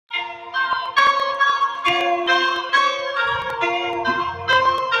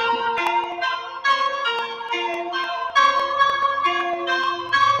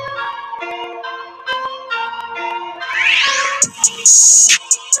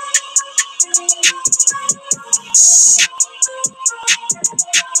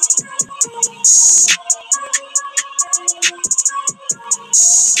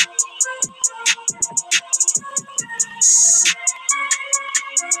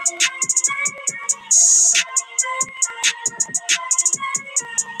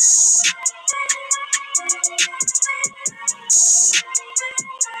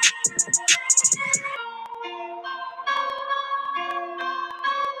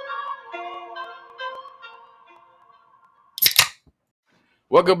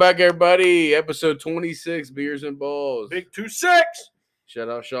Welcome back, everybody. Episode 26, Beers and Balls. Big 2-6. Shout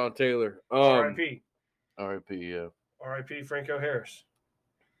out Sean Taylor. R.I.P. R.I.P. Yeah. R.I.P. Franco Harris.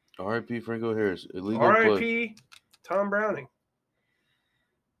 R.I.P. Franco Harris. Illegal R.I.P. Tom Browning.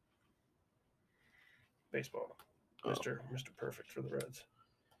 Baseball. Mr. Perfect for the Reds.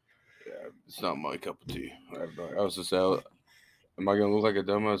 Yeah, it's not my cup of tea. I was just out. Am I gonna look like a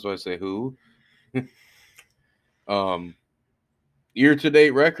dumbass if I say who?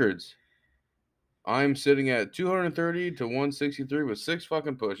 Year-to-date records. I'm sitting at 230 to 163 with 6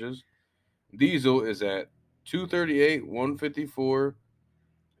 fucking pushes. Diesel is at 238, 154,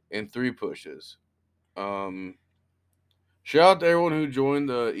 and 3 pushes. Shout out to everyone who joined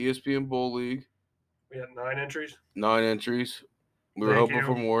the ESPN Bowl League. We had 9 entries. 9 entries. We were hoping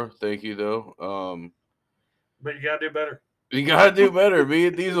for more. Thank you, though. But you gotta do better. You gotta do better. Me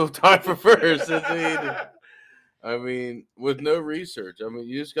and Diesel tied for first. I mean, with no research. I mean,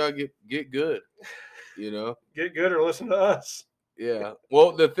 you just gotta get good. You know, get good or listen to us. Yeah.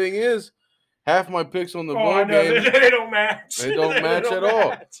 Well, the thing is, half my picks on the bowl game they don't match. They don't match at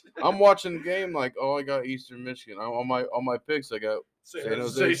all. I'm watching the game like, oh, I got Eastern Michigan. On my picks, I got San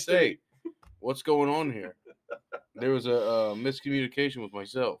Jose State. What's going on here? There was a miscommunication with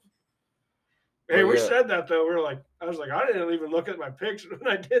myself. Hey, we said that though. I was like, I didn't even look at my picks when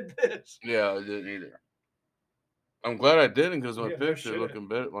I did this. Yeah, I didn't either. I'm glad I didn't because my picks are looking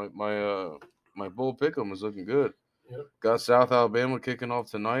better. My bowl pick'em is looking good. Yep. Got South Alabama kicking off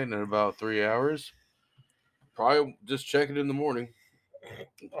tonight in about 3 hours. Probably just check it in the morning.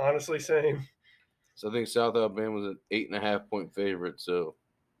 Honestly, same. So I think South Alabama was an 8.5 point favorite. So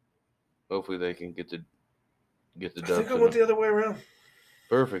hopefully they can get the dub. I think I went the other way around.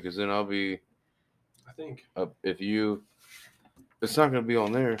 Perfect, because then I'll be. I think. It's not going to be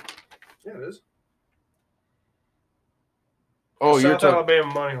on there. Yeah, it is. Oh, you're talking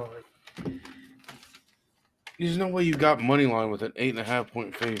Alabama money line. There's no way you got money line with an 8.5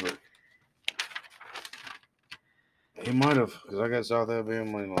 point favorite. He might have, because I got South Alabama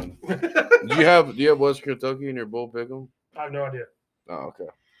money line. Do you have West Kentucky in your bowl pick'em? I have no idea. Oh, okay.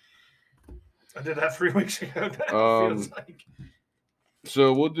 I did that 3 weeks ago. Feels like.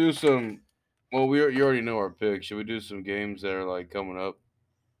 So we'll do some. Well, you already know our picks. Should we do some games that are like coming up?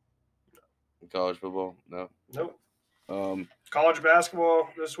 In college football? No. Nope. College basketball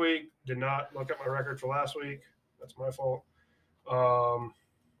this week. Did not look at my record for last week. That's my fault.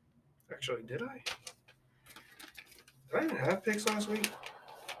 Actually, did I? Did I even have picks last week?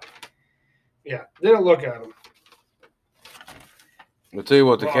 Yeah, didn't look at them. I'll tell you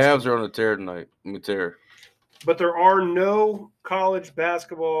what, the Cavs are on a tear tonight. Let me tear. But there are no college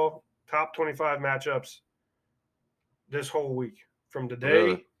basketball top 25 matchups this whole week. From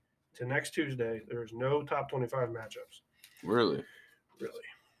today to next Tuesday, there's no top 25 matchups. Really? Really.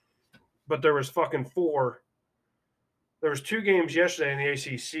 But there was fucking 4. There was 2 games yesterday in the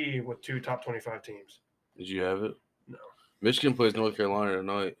ACC with 2 top 25 teams. Did you have it? No. Michigan plays North Carolina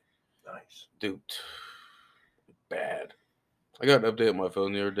tonight. Nice. Dude. Bad. I got an update on my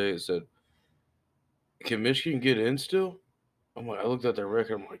phone the other day. It said, can Michigan get in still? I looked at their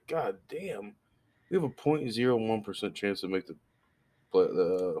record. I'm like, God damn. We have a 0.01% chance to make the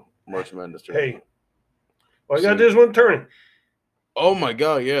March Madness tournament. Hey. All you got to do is win tourney. Oh, my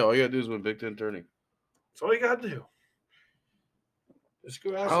God. Yeah. All you got to do is win Big Ten tourney. That's all you got to do. Just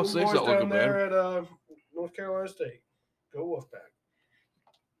go ask some boys down there at North Carolina State. Go Wolfpack.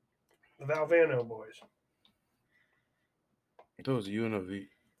 The Valvano boys. That was UNLV.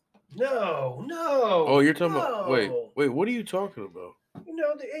 No. Oh, you're talking about. Wait. What are you talking about? You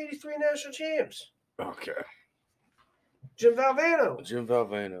know, the 83 national champs. Okay. Jim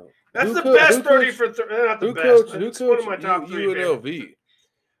Valvano. That's the best 30 for 30. Not the best. It's one of my top 3 UNLV.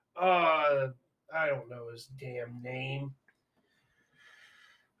 I don't know his damn name.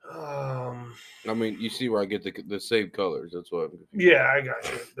 I mean, you see where I get the same colors. That's what I'm confused. Yeah, I got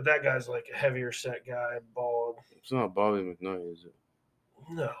you. But that guy's like a heavier set guy, bald. It's not Bobby McKnight, is it?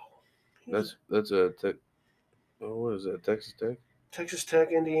 No. That's a Tech. Oh, what is that? Texas Tech? Texas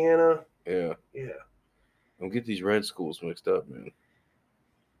Tech, Indiana. Yeah. Yeah. Don't get these red schools mixed up, man.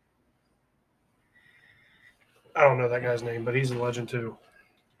 I don't know that guy's name, but he's a legend too.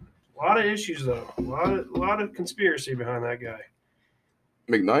 A lot of issues though. A lot of conspiracy behind that guy.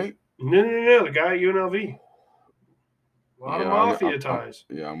 McKnight? No. The guy at UNLV. A lot of mafia ties.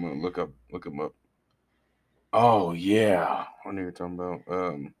 I'm gonna look him up. Oh yeah, I know you're talking about.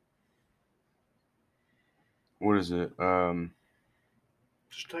 What is it?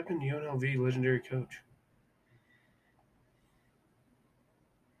 Just type in UNLV legendary coach.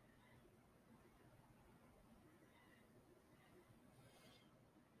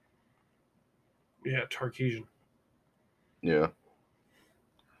 Yeah, Tarkisian. Yeah.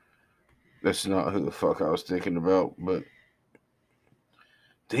 That's not who the fuck I was thinking about, but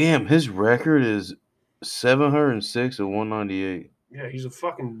damn, his record is 706 and 198. Yeah, he's a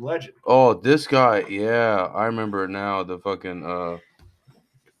fucking legend. Oh, this guy, yeah, I remember now. The fucking the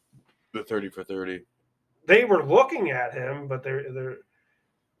 30 for 30. They were looking at him, but they're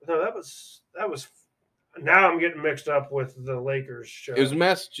no, that was. Now I'm getting mixed up with the Lakers show. It was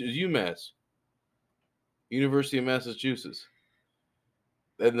UMass, University of Massachusetts.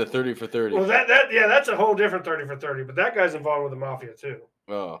 And the 30 for 30. Well, that's a whole different 30 for 30. But that guy's involved with the mafia too.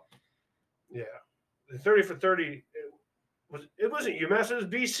 Oh, yeah, the 30 for 30. It wasn't UMass. It was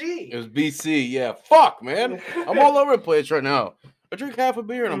BC. It was BC. Yeah, fuck, man. I'm all over the place right now. I drink half a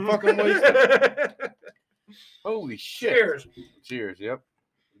beer and I'm fucking wasted. Holy shit! Cheers. Cheers. Yep.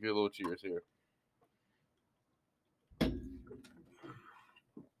 Get a little cheers here.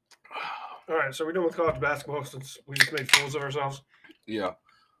 All right, so we're done with college basketball since we just made fools of ourselves. Yeah.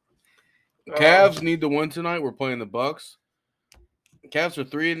 The Cavs need to win tonight. We're playing the Bucks. The Cavs are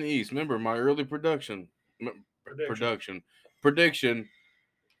 3 in the East. Remember my early prediction.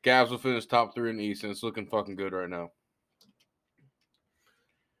 Cavs will finish top 3 in the East, and it's looking fucking good right now.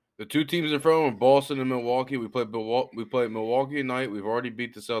 The two teams in front are Boston and Milwaukee. We played Milwaukee tonight. We've already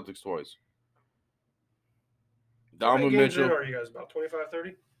beat the Celtics twice. Donovan Mitchell. How many games in are you guys? About 25,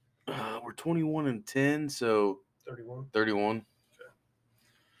 30? We're 21 and 10, so 31. 31. Okay.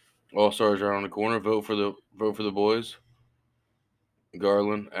 All-Stars are on the corner. Vote for the boys.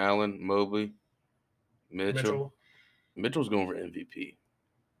 Garland, Allen, Mobley, Mitchell. Mitchell's going for MVP.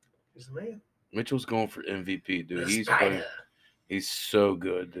 He's the man. Mitchell's going for MVP, dude. He's so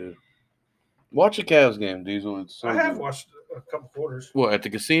good, dude. Watch a Cavs game, Diesel. It's so I have watched a couple quarters. What, at the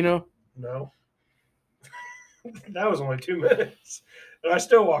casino? No. That was only 2 minutes. And I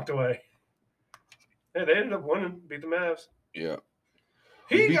still walked away. Hey, they ended up winning, beat the Mavs. Yeah.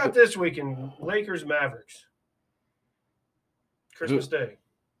 Who you got this weekend? Lakers, Mavericks. Christmas Day.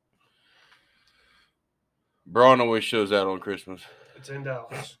 Braun always shows out on Christmas. It's in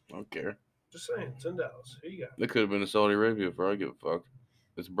Dallas. I don't care. Just saying, it's in Dallas. Who you got? It could have been in Saudi Arabia for I give a fuck.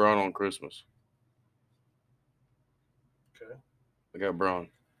 It's Braun on Christmas. Okay. I got Braun.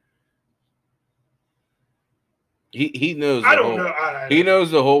 He knows. I don't know. He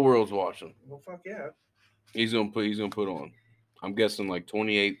knows the whole world's watching. Well, fuck yeah. He's gonna put on. I'm guessing like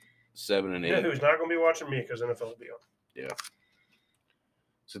 28, 7, and 8. Yeah, who's not gonna be watching me because NFL will be on. Yeah.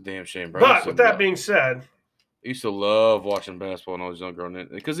 It's a damn shame, bro. But with that being said, I used to love watching basketball when I was younger on it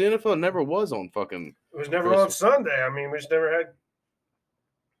because the NFL never was on fucking. It was never Christmas. On Sunday. I mean, we just never had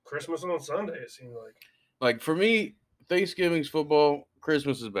Christmas on Sunday. It seemed like. Like for me, Thanksgiving's football,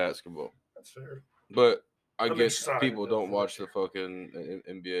 Christmas is basketball. That's fair. But I guess people don't watch the fucking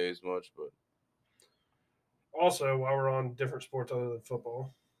NBA as much. But also, while we're on different sports other than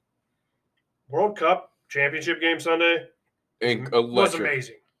football, World Cup championship game Sunday was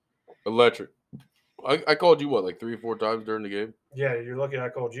amazing. Electric. I called you, what, like 3 or 4 times during the game? Yeah, you're lucky I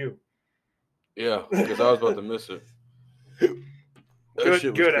called you. Yeah, because I was about to miss it.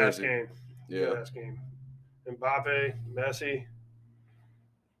 Good ass game. Yeah. Good ass game. Mbappe, Messi.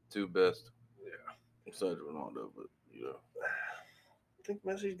 2 best. Yeah. Besides Ronaldo, but, you know. I think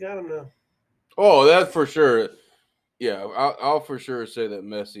Messi's got him now. Oh, that's for sure. Yeah, I'll for sure say that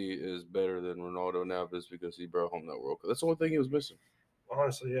Messi is better than Ronaldo now just because he brought home that World Cup. That's the only thing he was missing.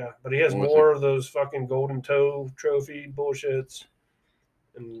 Honestly, yeah. But he has more of those fucking golden toe trophy bullshits.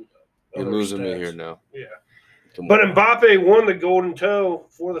 And you're losing me here now. Yeah. But Mbappe won the golden toe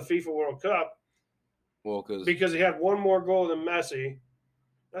for the FIFA World Cup. Well, because he had one more goal than Messi.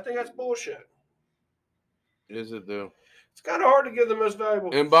 I think that's bullshit. Is it, though? It's kind of hard to give the most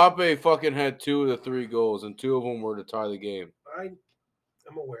valuable. Mbappe fucking had 2 of the 3 goals, and 2 of them were to tie the game. I'm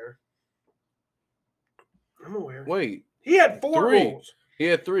aware. Wait. He had 4 goals. He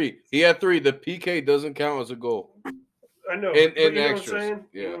had 3. The PK doesn't count as a goal. I know. And you know extras. What I'm saying?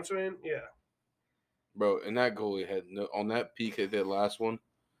 Yeah. You know what I'm saying? Yeah. Bro, and that goalie had on that PK, that last one,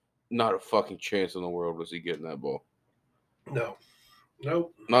 not a fucking chance in the world was he getting that ball. No.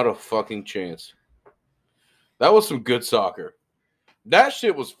 Nope. Not a fucking chance. That was some good soccer. That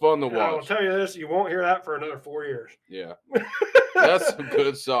shit was fun to And I will watch. tell you this: you won't hear that for another 4 years. Yeah. That's some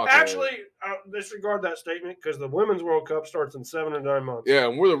good soccer. Actually, disregard that statement because the Women's World Cup starts in 7 or 9 months. Yeah,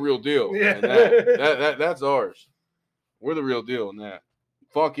 and we're the real deal. Yeah. And that's ours. We're the real deal in that.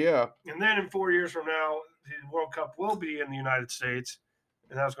 Fuck yeah. And then in 4 years from now, the World Cup will be in the United States,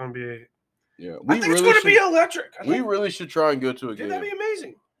 and that's going to be. Yeah, I think it's going to be electric. We really should try and go to a Dude, game. that'd be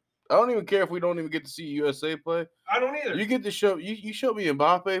amazing. I don't even care if we don't even get to see USA play. I don't either. You get to show you show me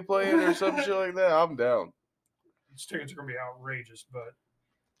Mbappe playing or some shit like that. I'm down. These tickets are going to be outrageous, but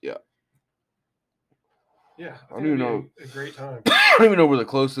yeah. Yeah, I don't even know. A great time. I don't even know where the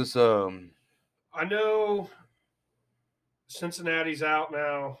closest. I know Cincinnati's out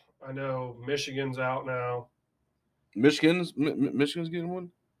now. I know Michigan's out now. Michigan's getting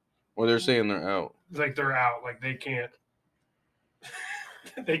one, or they're saying they're out. Like they're out. Like they can't.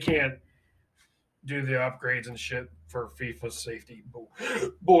 They can't do the upgrades and shit for FIFA's safety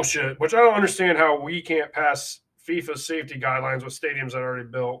bullshit. Which I don't understand how we can't pass FIFA's safety guidelines with stadiums that are already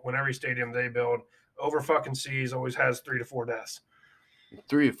built when every stadium they build over fucking seas always has 3 to 4 deaths.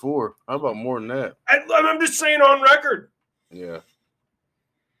 3 or 4? How about more than that? I'm just saying on record. Yeah.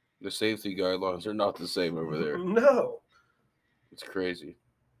 The safety guidelines are not the same over there. No. It's crazy.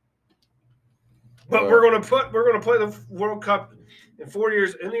 But we're gonna play the World Cup in 4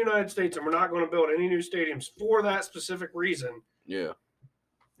 years in the United States, and we're not going to build any new stadiums for that specific reason. Yeah.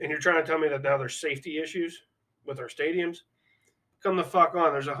 And you're trying to tell me that now there's safety issues with our stadiums? Come the fuck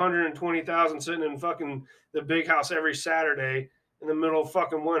on. There's 120,000 sitting in fucking the big house every Saturday in the middle of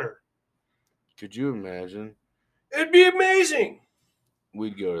fucking winter. Could you imagine? It'd be amazing.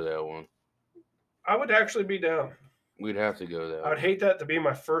 We'd go to that one. I would actually be down. We'd have to go to that. I'd hate that to be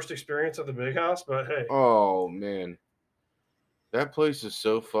my first experience at the big house, but hey. Oh, man. That place is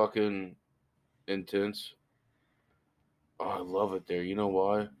so fucking intense. Oh, I love it there. You know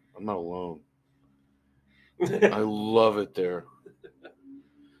why? I'm not alone. I love it there.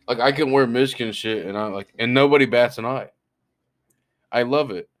 Like, I can wear Michigan shit and nobody bats an eye. I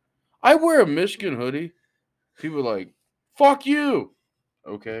love it. I wear a Michigan hoodie. People are like, fuck you.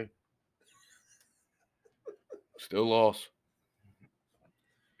 Okay. Still lost.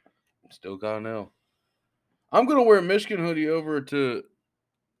 Still got an L. I'm gonna wear a Michigan hoodie over to.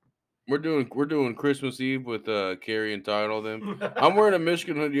 We're doing Christmas Eve with Carrie and Ty and all them. I'm wearing a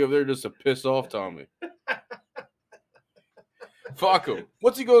Michigan hoodie over there just to piss off Tommy. Fuck him.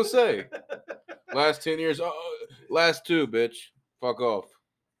 What's he gonna say? Last 10 years, last 2, bitch. Fuck off.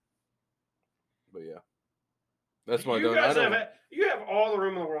 But yeah, that's my done. You have all the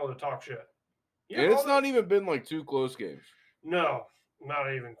room in the world to talk shit. And it's not even been like 2 close games. No,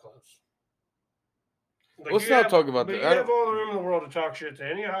 not even close. Like Let's not talk about that. You have all the room in the world to talk shit to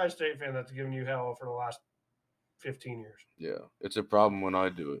any Ohio State fan that's given you hell for the last 15 years. Yeah, it's a problem when I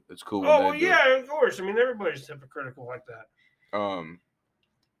do it. It's cool. Oh, well, yeah, of course. I mean, everybody's hypocritical like that.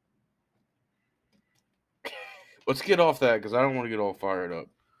 Let's get off that because I don't want to get all fired up.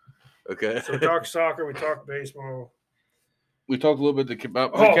 Okay. So we talked soccer. We talked baseball. We talked a little bit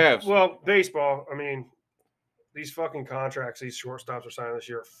about the Cavs. Well, baseball. I mean, these fucking contracts these shortstops are signing this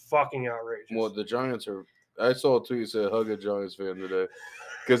year are fucking outrageous. Well, the Giants are. I saw a tweet that said hug a Giants fan today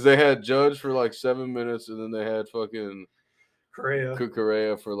because they had Judge for like 7 minutes and then they had fucking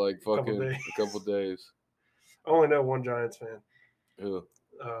Correa for like fucking a couple days. I only know one Giants fan. Who?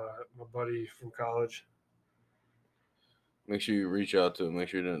 My buddy from college. Make sure you reach out to him. Make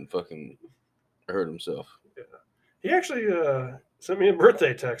sure he didn't fucking hurt himself. Yeah. He actually sent me a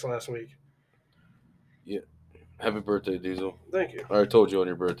birthday text last week. Yeah. Happy birthday, Diesel. Thank you. I already told you on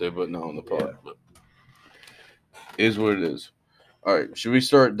your birthday, but not on the pod. Yeah. But it is what it is. All right. Should we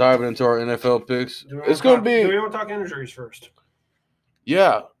start diving into our NFL picks? It's going to be. Do we want to talk injuries first?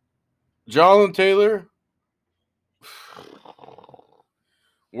 Yeah. Jonathan Taylor.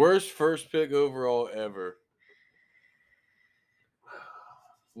 Worst first pick overall ever.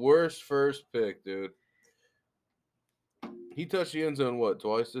 Worst first pick, dude. He touched the end zone, what,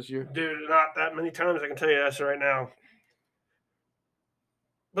 twice this year? Dude, not that many times. I can tell you that right now.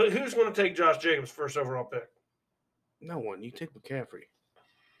 But who's going to take Josh Jacobs' first overall pick? No one. You take McCaffrey.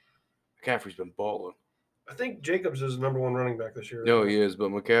 McCaffrey's been balling. I think Jacobs is the number 1 running back this year. No, he is,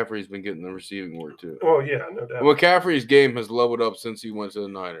 but McCaffrey's been getting the receiving work, too. Oh, yeah, no doubt. McCaffrey's game has leveled up since he went to the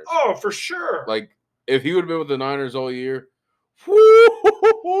Niners. Oh, for sure. Like, if he would have been with the Niners all year,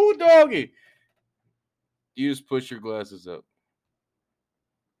 whoo, doggy. You just push your glasses up.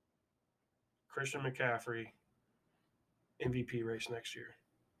 Christian McCaffrey, MVP race next year.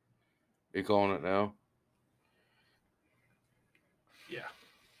 You calling it now? Yeah.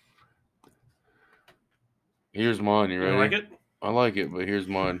 Here's mine. You ready? You like it? I like it, but here's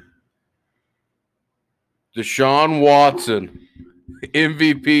mine. Deshaun Watson,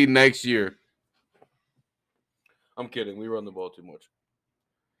 MVP next year. I'm kidding. We run the ball too much.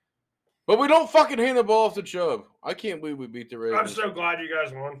 But we don't fucking hand the ball off to Chubb. I can't believe we beat the Ravens. I'm so glad you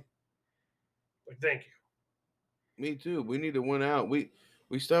guys won. Like, thank you. Me too. We need to win out. We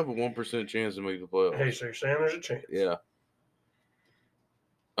still have a 1% chance to make the playoffs. Hey, so you're saying there's a chance? Yeah.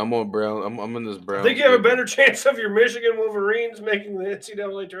 I'm on Brown. I'm in this Brown. I think you have a better chance of your Michigan Wolverines making the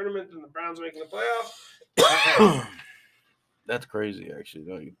NCAA tournament than the Browns making the playoffs. That's crazy, actually.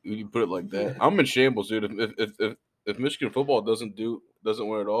 No, you put it like that. I'm in shambles, dude. If Michigan football doesn't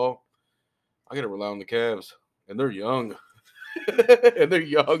win at all, I gotta rely on the Cavs, and they're young.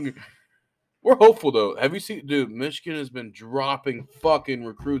 We're hopeful though. Have you seen, dude? Michigan has been dropping fucking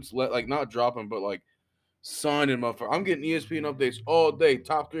recruits. Like not dropping, but like signing them up for. I'm getting ESPN updates all day.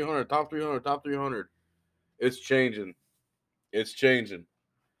 Top 300, top 300, top 300. It's changing. It's changing.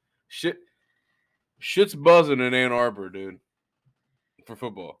 Shit's buzzing in Ann Arbor, dude. For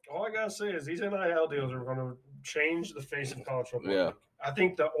football. All I gotta say is these NIL deals are going to change the face of college football. Yeah. I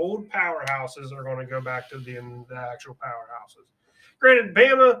think the old powerhouses are going to go back to the actual powerhouses. Granted,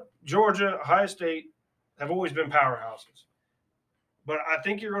 Bama, Georgia, Ohio State have always been powerhouses, but I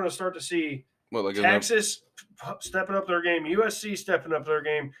think you're going to start to see Texas stepping up their game, USC stepping up their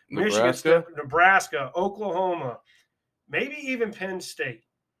game, Nebraska, Oklahoma, maybe even Penn State.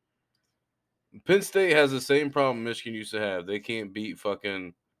 Penn State has the same problem Michigan used to have. They can't beat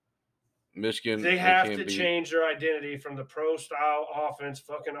fucking Michigan. They have to change their identity from the pro-style offense,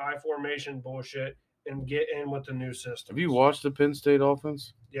 fucking I formation bullshit, and get in with the new system. Have you watched the Penn State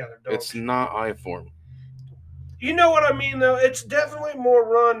offense? Yeah, they're dope. It's not I form. You know what I mean, though? It's definitely more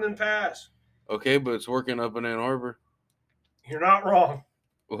run than pass. Okay, but it's working up in Ann Arbor. You're not wrong.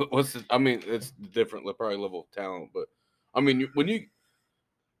 It's different, probably level of talent, but I mean, when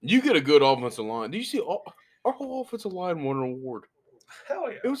you get a good offensive line. Do you see our whole offensive line won an award?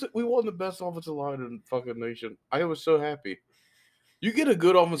 Hell yeah! We won the best offensive line in the fucking nation. I was so happy. You get a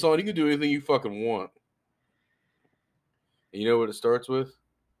good offensive line, you can do anything you fucking want. And you know what it starts with?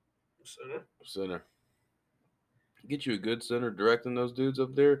 Center. Get you a good center directing those dudes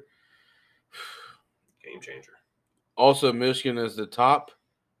up there. Game changer. Also, Michigan is the top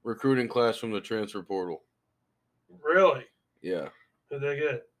recruiting class from the transfer portal. Really? Yeah. Who'd they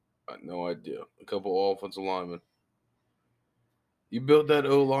get? No idea. A couple offensive linemen. You built that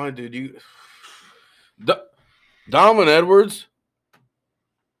O-line, dude. Donovan Edwards.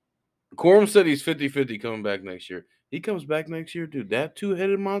 Corum said he's 50-50 coming back next year. He comes back next year, dude. That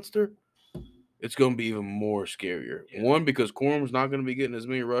two-headed monster, it's going to be even more scarier. Yeah. One, because Corum's not going to be getting as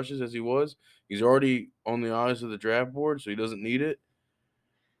many rushes as he was. He's already on the eyes of the draft board, so he doesn't need it.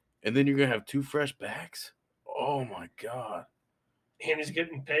 And then you're going to have two fresh backs. Oh, my God. And he's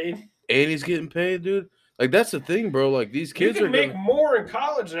getting paid. Dude. Like, that's the thing, bro. Like, these kids you can make more in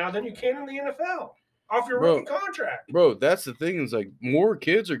college now than you can in the NFL off your rookie contract. Bro, that's the thing. Is like more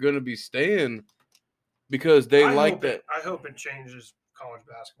kids are going to be staying because they like that. I hope it changes college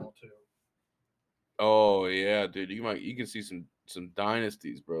basketball too. Oh yeah, dude. You can see some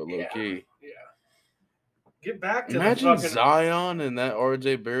dynasties, bro. Low key. Yeah. Get back to imagine Zion and that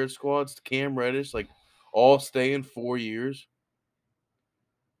RJ Barrett squad, Cam Reddish, like all staying 4 years.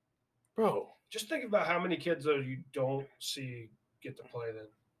 Bro, just think about how many kids though you don't see get to play then.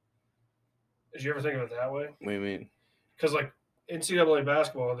 Did you ever think of it that way? What do you mean? Because like NCAA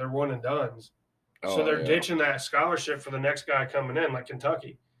basketball, they're one and dones. So they're ditching that scholarship for the next guy coming in, like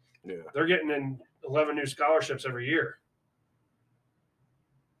Kentucky. Yeah. They're getting in 11 new scholarships every year.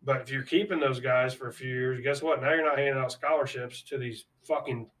 But if you're keeping those guys for a few years, guess what? Now you're not handing out scholarships to these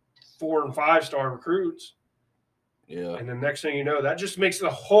fucking 4- and 5-star recruits. Yeah. And the next thing you know, that just makes the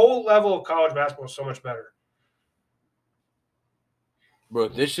whole level of college basketball so much better. Bro,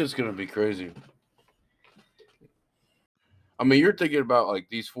 this shit's going to be crazy. I mean, you're thinking about like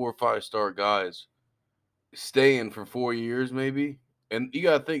these 4- or 5-star guys staying for 4 years maybe. And you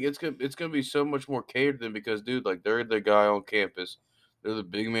got to think it's gonna be so much more catered than because, dude, like they're the guy on campus. They're the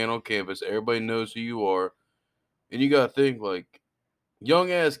big man on campus. Everybody knows who you are. And you got to think like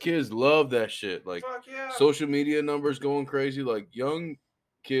young-ass kids love that shit. Like social media numbers going crazy. Like young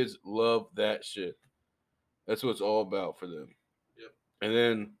kids love that shit. That's what it's all about for them.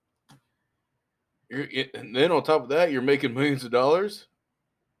 And then on top of that, you're making millions of dollars.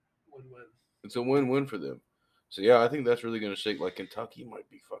 Win-win. It's a win-win for them. So yeah, I think that's really going to shake. Like Kentucky might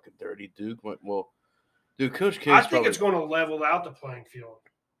be fucking dirty. Duke might. Well, dude, Coach K. I think it's going to level out the playing field.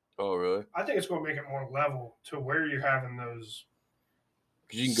 Oh really? I think it's going to make it more level to where you're having those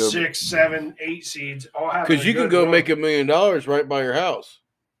 'Cause you can go 6, 7, 8 seeds all have. because you can go make $1 million right by your house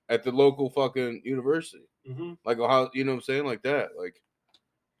at the local fucking university. Mm-hmm. Like Ohio, you know what I'm saying? Like that. Like,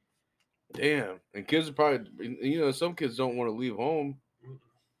 damn. And kids are probably, some kids don't want to leave home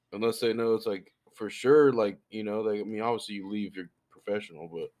unless they know it's like for sure. Like, obviously you leave your professional,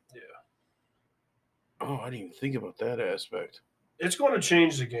 but yeah. Oh, I didn't even think about that aspect. It's going to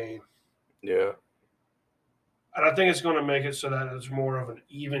change the game. Yeah. And I think it's going to make it so that it's more of an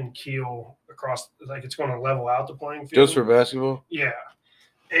even keel across, like it's going to level out the playing field. Just for basketball? Yeah.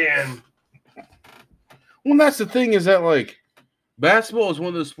 And well, that's the thing is that, like, basketball is one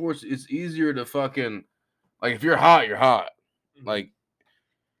of those sports, it's easier to fucking, like, if you're hot, you're hot. Mm-hmm. Like,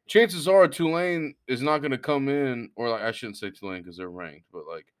 chances are Tulane is not going to come in, or, like, I shouldn't say Tulane because they're ranked, but,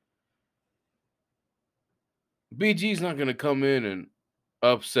 like, BG's not going to come in and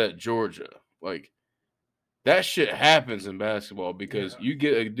upset Georgia. Like, that shit happens in basketball because you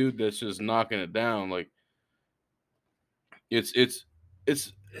get a dude that's just knocking it down. Like, it's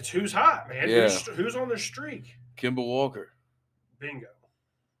who's hot, man. Yeah. Who's on the streak? Kemba Walker. Bingo.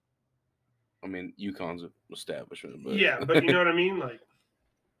 I mean, UConn's an establishment, but yeah, but you know what I mean. Like,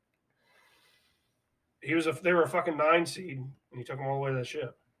 they were a fucking 9 seed, and he took them all the way to the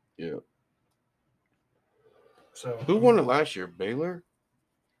ship. Yeah. So who won it last year? Baylor.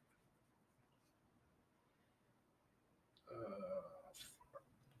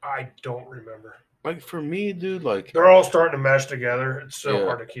 I don't remember. Like, for me, dude, like, they're all starting to mesh together. It's so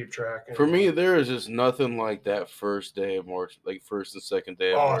hard to keep track. For me, there is just nothing like that first day of March, like first and second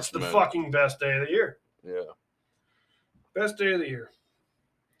day of March. Oh, it's the fucking best day of the year. Yeah. Best day of the year.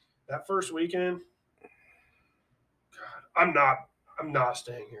 That first weekend, God, I'm not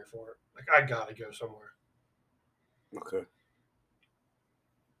staying here for it. Like, I gotta go somewhere. Okay.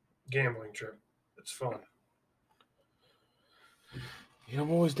 Gambling trip. It's fun. Yeah,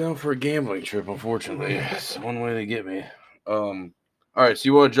 I'm always down for a gambling trip, unfortunately. It's one way to get me. All right, so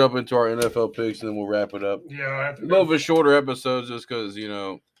you want to jump into our NFL picks and then we'll wrap it up? Yeah, I have to. A little bit shorter episodes just because,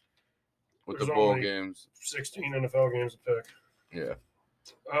 with There's the bowl games. 16 NFL games to pick.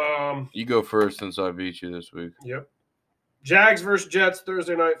 Yeah. You go first since I beat you this week. Yep. Jags versus Jets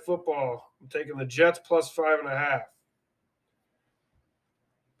Thursday night football. I'm taking the Jets plus 5.5.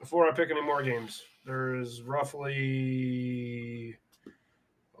 Before I pick any more games, there's roughly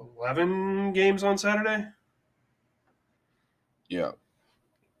 11 games on Saturday. Yeah.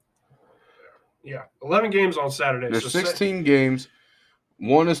 Yeah, 11 games on Saturday. There's 16 games.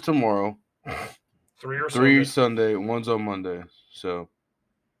 One is tomorrow. 3 Sunday. One's on Monday. So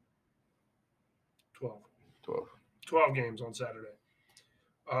 12 games on Saturday.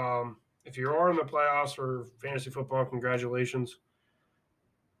 If you are in the playoffs for fantasy football, congratulations.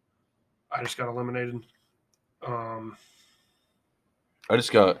 I just got eliminated.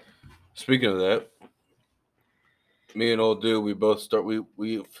 Speaking of that, me and old dude, we both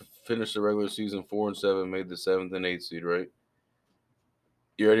we finished the regular season 4-7, made the 7th and 8th seed, right?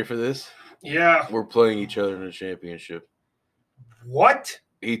 You ready for this? Yeah. We're playing each other in the championship. What?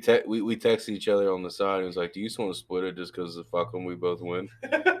 We texted each other on the side and was like, do you just want to split it just because of fuck when we both win?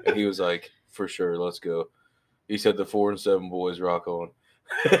 And he was like, for sure, let's go. He said the 4-7 boys rock on.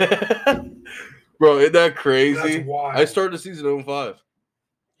 Bro, isn't that crazy? That's wild. I started the season 0-5.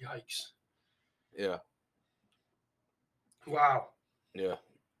 Yikes. Yeah. Wow. Yeah.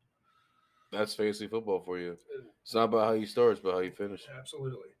 That's fantasy football for you. It's not about how you start, it's about how you finish.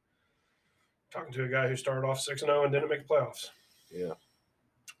 Absolutely. Talking to a guy who started off 6-0 and didn't make the playoffs. Yeah.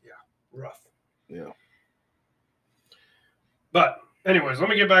 Yeah. Rough. Yeah. But anyways, let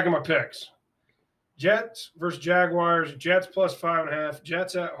me get back on my picks. Jets versus Jaguars. Jets plus 5.5.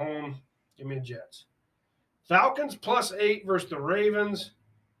 Jets at home. Give me the Jets. Falcons plus 8 versus the Ravens.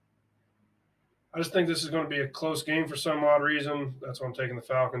 I just think this is going to be a close game for some odd reason. That's why I'm taking the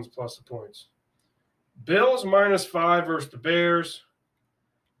Falcons plus the points. Bills minus 5 versus the Bears.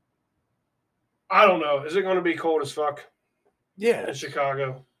 I don't know. Is it going to be cold as fuck? Yeah. In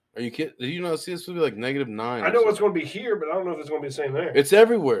Chicago. Are you kidding? Did you not see this will be like -9? I know it's going to be here, but I don't know if it's going to be the same there. It's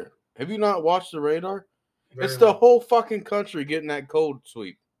everywhere. Have you not watched the radar? It's the whole fucking country getting that cold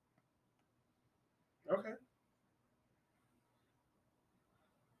sweep. Okay.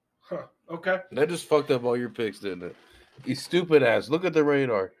 Huh. Okay. That just fucked up all your picks, didn't it? You stupid ass. Look at the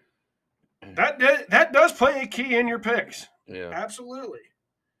radar. That does play a key in your picks. Yeah. Absolutely.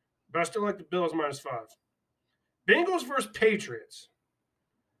 But I still like the Bills minus 5. Bengals versus Patriots.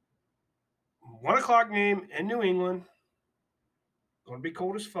 1 o'clock game in New England. Going to be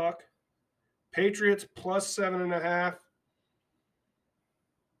cold as fuck. Patriots plus 7.5.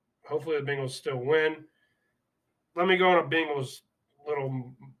 Hopefully the Bengals still win. Let me go on a Bengals little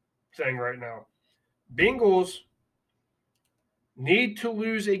little thing right now. Bengals need to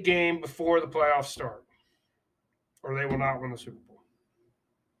lose a game before the playoffs start, or they will not win the Super Bowl.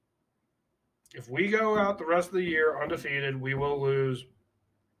 If we go out the rest of the year undefeated, we will lose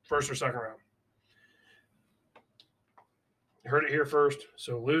first or second round. You heard it here first.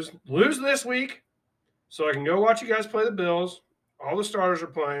 So lose this week, so I can go watch you guys play the Bills. All the starters are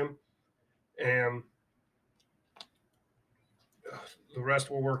playing, and the rest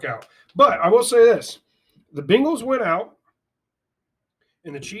will work out. But I will say this: the Bengals win out,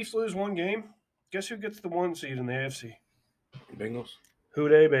 and the Chiefs lose one game. Guess who gets the 1 seed in the AFC? Bengals. Who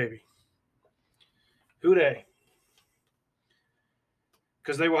dey, baby? Who dey?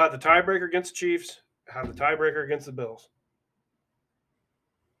 Because they will have the tiebreaker against the Chiefs, have the tiebreaker against the Bills.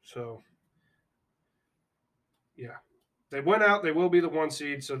 So, yeah. They went out, they will be the 1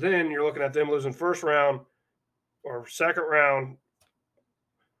 seed. So then you're looking at them losing first round or second round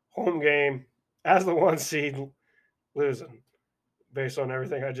home game as the 1 seed losing based on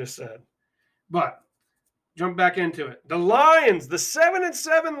everything I just said. But jump back into it. The Lions, the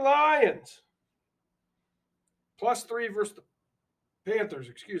 7-7 Lions, +3 versus the Panthers,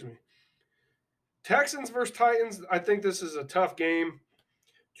 excuse me. Texans versus Titans. I think this is a tough game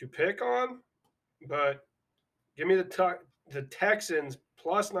to pick on, but give me the Texans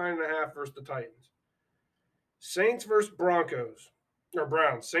 +9.5 versus the Titans. Saints versus Broncos or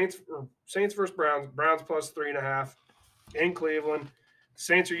Browns. Saints versus Browns. Browns +3.5 in Cleveland.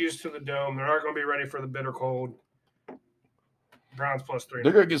 Saints are used to the dome. They're not going to be ready for the bitter cold. Browns +3.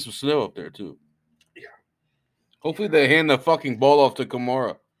 They're gonna get some snow up there too. Yeah. Hopefully they hand the fucking ball off to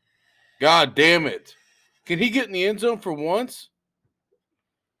Kamara. God damn it! Can he get in the end zone for once?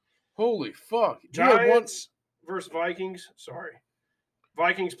 Holy fuck! Giants versus Vikings. Sorry.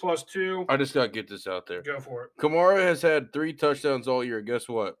 Vikings +2. I just gotta get this out there. Go for it. Kamara has had 3 touchdowns all year. Guess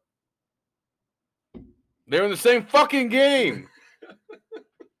what? They're in the same fucking game.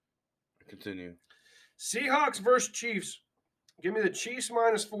 Continue. Seahawks versus Chiefs. Give me the Chiefs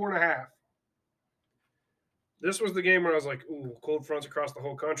 -4.5. This was the game where I was like, ooh, cold fronts across the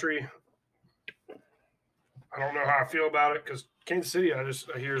whole country. I don't know how I feel about it because Kansas City, I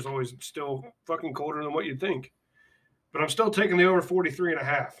hear is always still fucking colder than what you'd think. But I'm still taking the over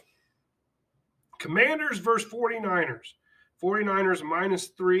 43.5. Commanders versus 49ers. 49ers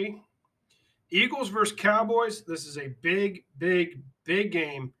 -3. Eagles versus Cowboys. This is a big, big, big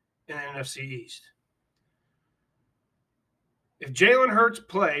game in the NFC East. If Jalen Hurts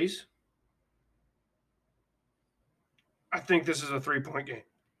plays, I think this is a 3-point game.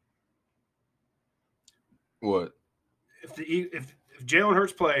 What? If Jalen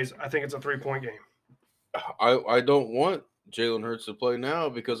Hurts plays, I think it's a 3-point game. I don't want Jalen Hurts to play now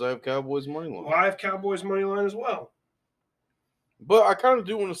because I have Cowboys money line. Well, I have Cowboys money line as well. But I kind of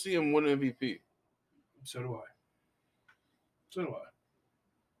do want to see him win MVP. So do I.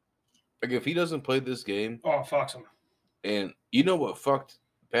 Like if he doesn't play this game, oh, fucks him. And you know what fucked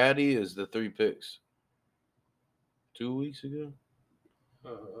Patty is the 3 picks. 2 weeks ago.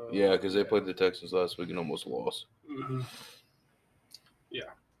 Yeah, because they played the Texans last week and almost lost. Mm-hmm.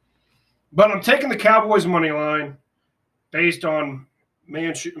 Yeah. But I'm taking the Cowboys money line based on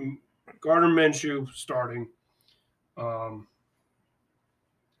Gardner Minshew starting.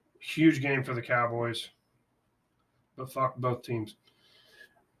 Huge game for the Cowboys. But fuck both teams.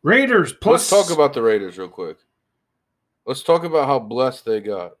 Raiders plus. Let's talk about the Raiders real quick. Let's talk about how blessed they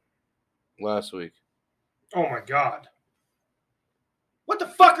got last week. Oh my God. What the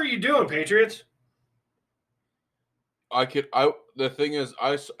fuck are you doing, Patriots? The thing is,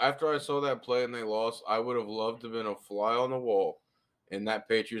 after I saw that play and they lost, I would have loved to have been a fly on the wall in that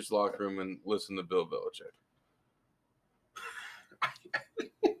Patriots locker room and listen to Bill Belichick.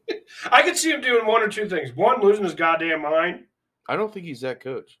 I could see him doing one or two things. One, losing his goddamn mind. I don't think he's that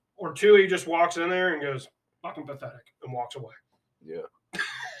coach. Or two, he just walks in there and goes, fucking pathetic, and walks away. Yeah.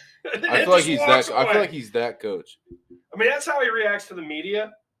 I feel like he's that coach. I mean, that's how he reacts to the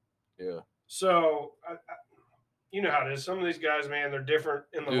media. Yeah. So, you know how it is. Some of these guys, man, they're different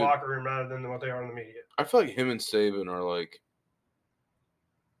in the locker room rather than what they are in the media. I feel like him and Saban are like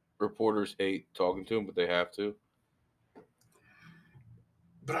reporters hate talking to him, but they have to.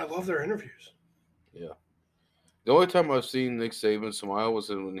 But I love their interviews. Yeah. The only time I've seen Nick Saban smile was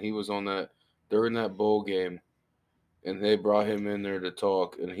when he was during that bowl game, and they brought him in there to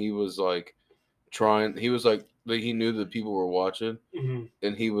talk, and he was like he knew that people were watching, mm-hmm.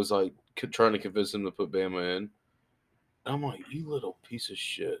 and he was like trying to convince them to put Bama in. I'm like, you little piece of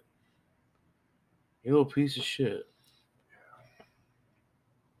shit. You little piece of shit.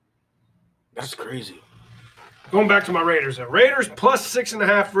 That's crazy. Going back to my Raiders, though. Raiders plus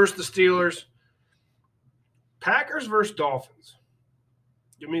 6.5 versus the Steelers. Packers versus Dolphins.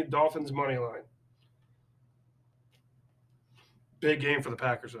 Give me the Dolphins money line. Big game for the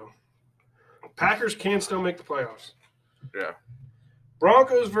Packers, though. Packers can still make the playoffs. Yeah.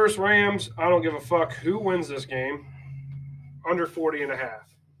 Broncos versus Rams. I don't give a fuck who wins this game. Under 40.5.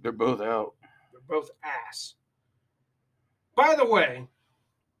 They're both out. They're both ass. By the way,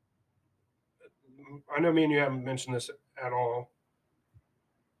 I know me and you haven't mentioned this at all.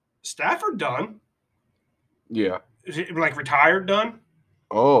 Stafford done? Yeah. Is he like retired done?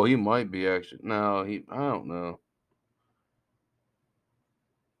 Oh, he might be actually. No, I don't know.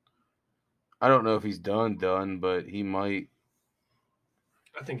 I don't know if he's done, but he might.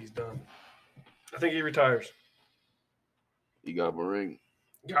 I think he's done. I think he retires. He got a ring.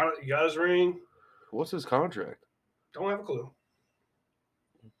 He got his ring. What's his contract? Don't have a clue.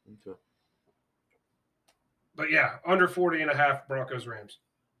 Okay. But yeah, under 40.5 Broncos Rams.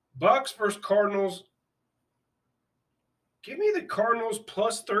 Bucks versus Cardinals. Give me the Cardinals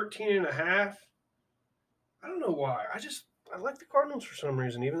plus 13.5. I don't know why. I like the Cardinals for some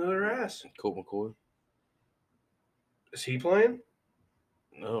reason, even though they're ass. Colt McCoy. Is he playing?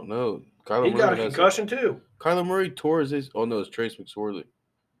 No. He got a concussion too. Kyler Murray tore his. Oh no, it's Trace McSorley.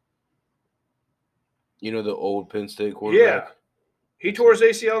 You know the old Penn State quarterback. Yeah, he tore his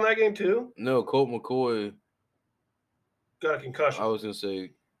ACL in that game too. No, Colt McCoy got a concussion. I was gonna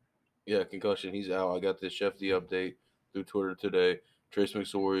say, yeah, concussion. He's out. I got this Shefty update through Twitter today. Trace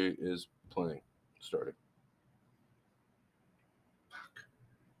McSorley is starting.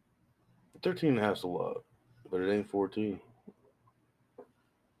 13.5 is a lot, but it ain't 14.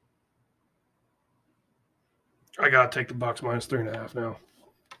 I gotta take the Bucks minus 3.5 now.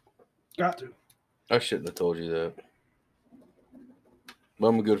 Got to. I shouldn't have told you that. But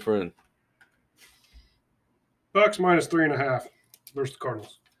I'm a good friend. Bucks minus 3.5 versus the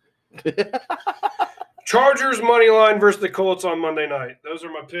Cardinals. Chargers money line versus the Colts on Monday night. Those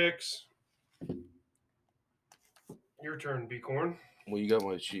are my picks. Your turn, B-Corn. Well, you got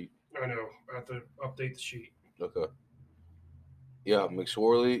my sheet. I know. I have to update the sheet. Okay. Yeah,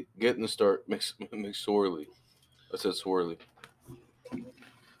 McSorley getting the start. McSorley. I said Swirly.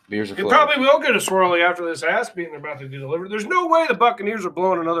 Beers are It probably will get a swirly after this ass beating they're about to deliver. There's no way the Buccaneers are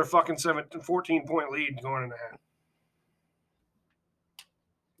blowing another fucking 14-point lead going into half.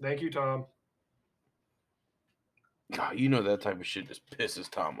 Thank you, Tom. God, you know that type of shit just pisses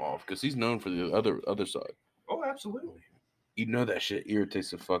Tom off because he's known for the other side. Oh, absolutely. You know that shit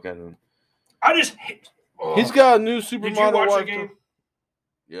irritates the fuck out of him. I just hate. Oh. He's got a new supermodel. Did you watch the game?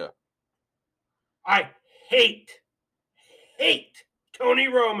 Yeah. I hate Tony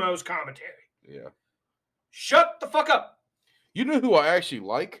Romo's commentary. Yeah. Shut the fuck up. You know who I actually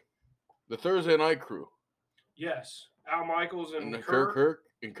like? The Thursday Night Crew. Yes. Al Michaels and Kirk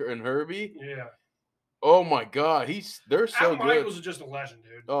and Herbie. Yeah. Oh my God, they're so good. Al Michaels is just a legend,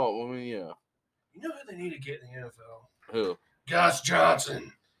 dude. Oh, I mean, yeah. You know who they need to get in the NFL? Who? Gus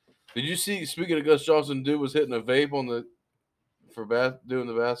Johnson. Did you see? Speaking of Gus Johnson, dude was hitting a vape doing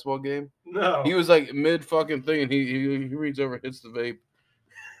the basketball game. No, he was like mid fucking thing, and he reads over, hits the vape.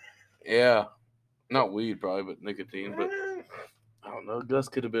 Yeah, not weed probably, but nicotine. But I don't know. Gus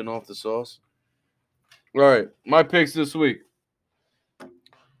could have been off the sauce. All right, my picks this week.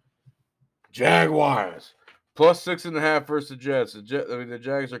 Jaguars plus 6.5 versus the Jets. The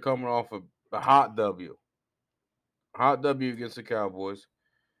Jags are coming off a hot W. Hot W against the Cowboys.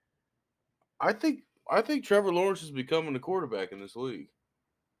 I think Trevor Lawrence is becoming the quarterback in this league.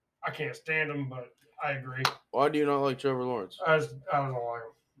 I can't stand him, but I agree. Why do you not like Trevor Lawrence? I don't like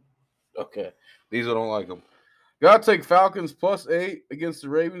him. Okay. These I don't like him. Gotta take Falcons plus 8 against the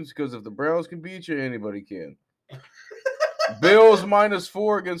Ravens because if the Browns can beat you, anybody can. Bills minus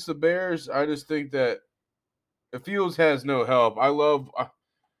 4 against the Bears. I just think that if Fields has no help.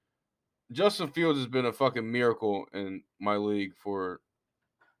 Justin Fields has been a fucking miracle in my league for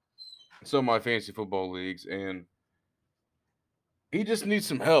some of my fantasy football leagues, and he just needs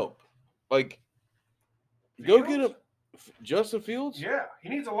some help. Like, go get him. Justin Fields? Yeah, he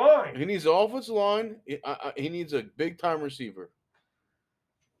needs a line. He needs an offensive line. He needs a big-time receiver.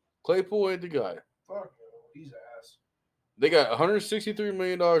 Claypool ain't the guy. Fuck no, he's ass. They got $163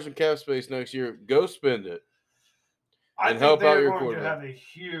 million in cap space next year. Go spend it. I and think help out they're your going to quarterback. have a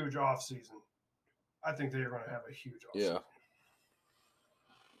huge offseason. I think they're going to have a huge offseason. Yeah.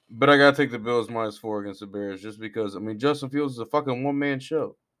 But I got to take the Bills minus 4 against the Bears just because, I mean, Justin Fields is a fucking one-man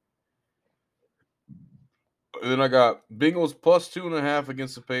show. And then I got Bengals plus 2.5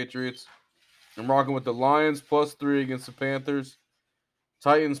 against the Patriots. I'm rocking with the Lions plus 3 against the Panthers.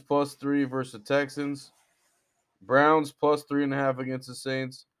 Titans plus 3 versus the Texans. Browns plus 3.5 against the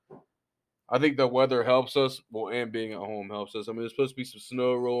Saints. I think the weather helps us. Well, and being at home helps us. I mean, there's supposed to be some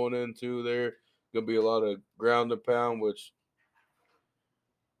snow rolling in too there. Gonna be a lot of ground and pound, which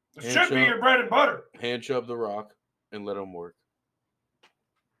It should be your bread and butter. hand shove the rock and let them work.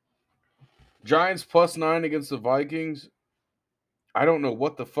 Giants plus 9 against the Vikings. I don't know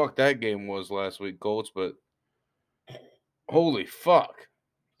what the fuck that game was last week, Colts, but holy fuck.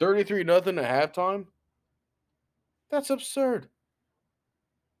 33-0 at halftime? That's absurd.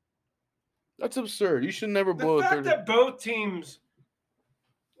 That's absurd. You should never blow The fact that both teams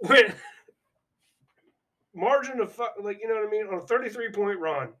went margin of like, you know what I mean, on a 33-point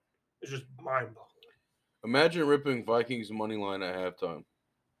run is just mind-boggling. Imagine ripping Vikings money line at halftime.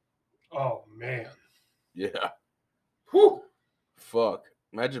 Oh man. Yeah. Whew. Fuck.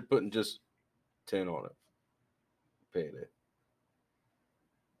 Imagine putting just 10 on it. Payday.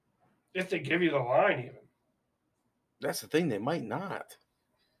 If they give you the line even. That's the thing. They might not.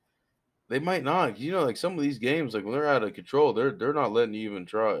 They might not. You know, like some of these games, like when they're out of control, they're not letting you even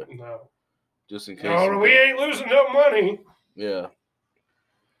try it. No. Just in case. No, we ain't losing no money. Yeah.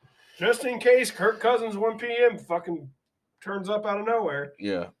 Just in case Kirk Cousins 1 p.m. fucking turns up out of nowhere.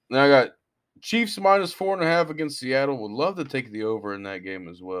 Yeah. Now I got Chiefs minus 4.5 against Seattle. Would love to take the over in that game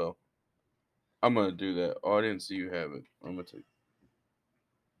as well. I'm gonna do that. Oh, I didn't see you have it. I'm gonna take.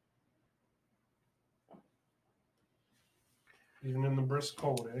 Even in the brisk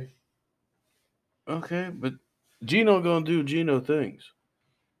cold, eh? Okay, but Gino gonna do Gino things,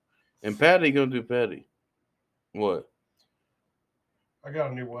 and Patty gonna do Patty. What? I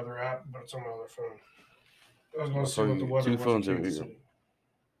got a new weather app, but it's on my other phone. I was going to see Oh, what the weather two was phones in over Kansas here. City.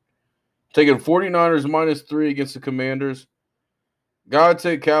 Taking 49ers minus 3 against the Commanders. Gotta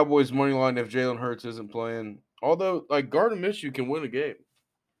take Cowboys money line if Jalen Hurts isn't playing. Although, like Gardner Minshew can win a game.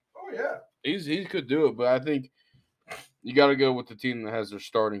 Oh yeah, He could do it, but I think you got to go with the team that has their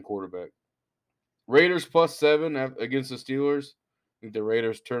starting quarterback. Raiders plus 7 against the Steelers. I think the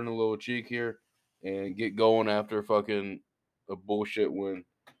Raiders turn a little cheek here and get going after fucking a bullshit win.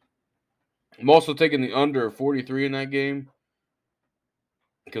 I'm also taking the under 43 in that game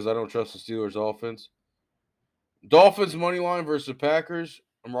because I don't trust the Steelers' offense. Dolphins money line versus the Packers.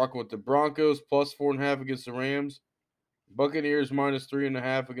 I'm rocking with the Broncos plus 4.5 against the Rams. Buccaneers minus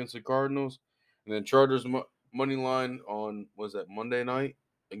 3.5 against the Cardinals, and then Chargers money line on was that Monday night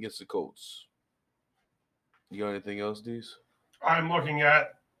against the Colts. You got anything else, Dees? I'm looking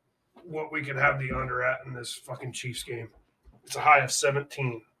at what we could have the under at in this fucking Chiefs game. It's a high of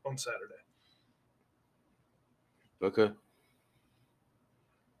 17 on Saturday. Okay.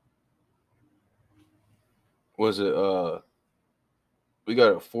 Was it we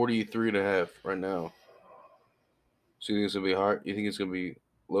got a 43.5 right now. So you think it's gonna be higher? You think it's gonna be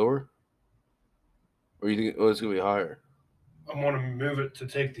lower? Or you think it's gonna be higher? I want to move it to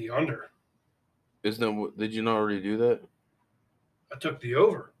take the under. Isn't that did you not already do that? I took the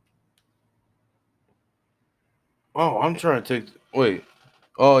over. Oh, I'm trying to take wait.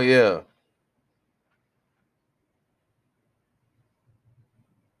 Oh yeah.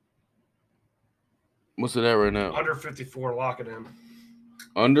 What's it at right now? Under 54, lock it in.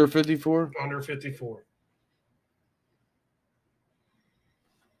 Under 54? Under 54.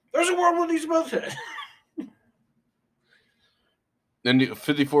 There's a world where these both hit. And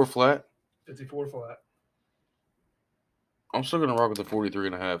 54 flat? 54 flat. I'm still gonna rock with the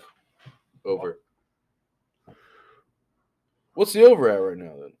 43.5 over. What's the over at right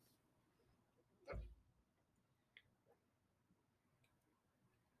now then?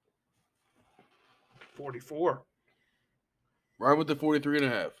 44. Right with the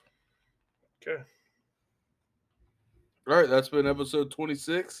 43.5. Okay. All right, that's been episode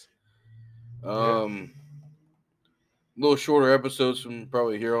 26. A little shorter episodes from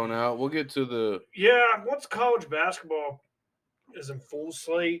probably here on out. We'll get to the once college basketball is in full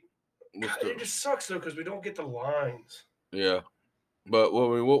slate, it just sucks though because we don't get the lines. Yeah, but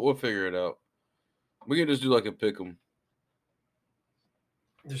we'll figure it out. We can just do like a pick 'em.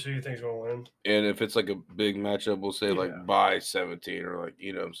 Just who you think's gonna win? And if it's like a big matchup, we'll say like by 17 or like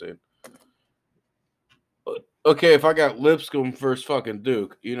you know what I'm saying. Okay, if I got Lipscomb versus fucking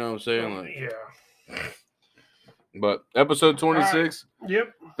Duke, you know what I'm saying? Like, yeah. But episode 26. Right.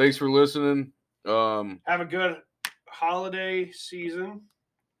 Yep. Thanks for listening. Have a good holiday season.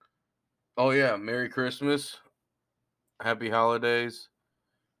 Oh yeah, Merry Christmas. Happy holidays.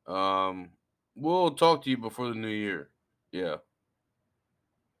 We'll talk to you before the new year. Yeah.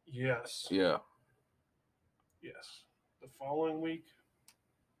 Yes. Yeah. Yes. The following week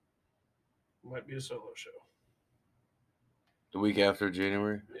might be a solo show. The week after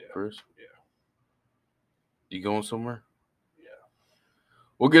January 1st? Yeah. You going somewhere? Yeah.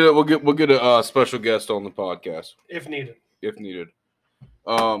 We'll get a special guest on the podcast If needed. if needed.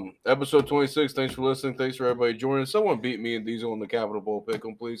 Episode 26. Thanks for listening. Thanks for everybody joining. Someone beat me and Diesel in the Capital Bowl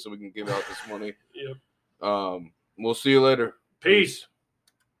pick'em, please, so we can give out this money. Yep. We'll see you later. Peace.